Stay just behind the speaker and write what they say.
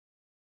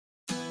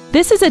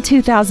This is a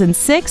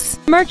 2006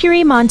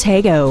 Mercury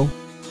Montego.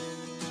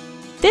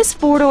 This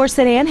four-door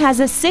sedan has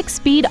a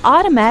 6-speed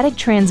automatic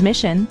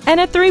transmission and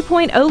a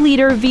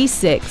 3.0-liter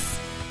V6.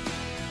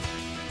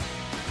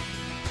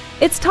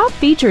 Its top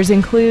features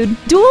include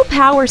dual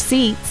power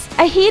seats,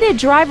 a heated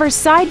driver's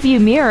side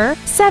view mirror,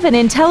 7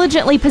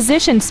 intelligently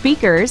positioned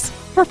speakers,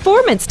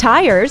 performance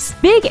tires,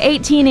 big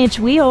 18-inch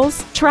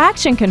wheels,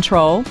 traction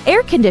control,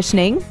 air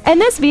conditioning,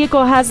 and this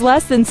vehicle has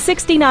less than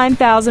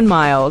 69,000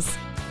 miles.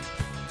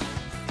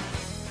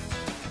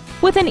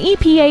 With an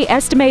EPA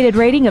estimated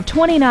rating of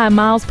 29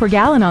 miles per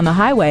gallon on the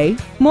highway,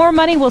 more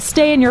money will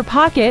stay in your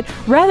pocket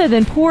rather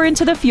than pour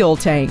into the fuel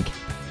tank.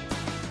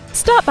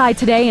 Stop by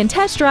today and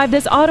test drive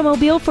this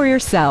automobile for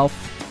yourself.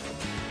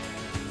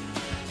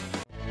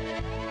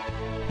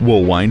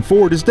 Woolwine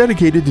Ford is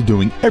dedicated to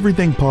doing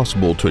everything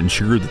possible to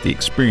ensure that the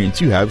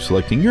experience you have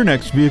selecting your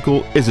next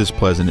vehicle is as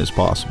pleasant as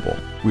possible.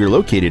 We are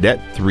located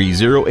at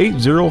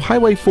 3080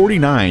 Highway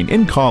 49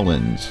 in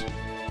Collins.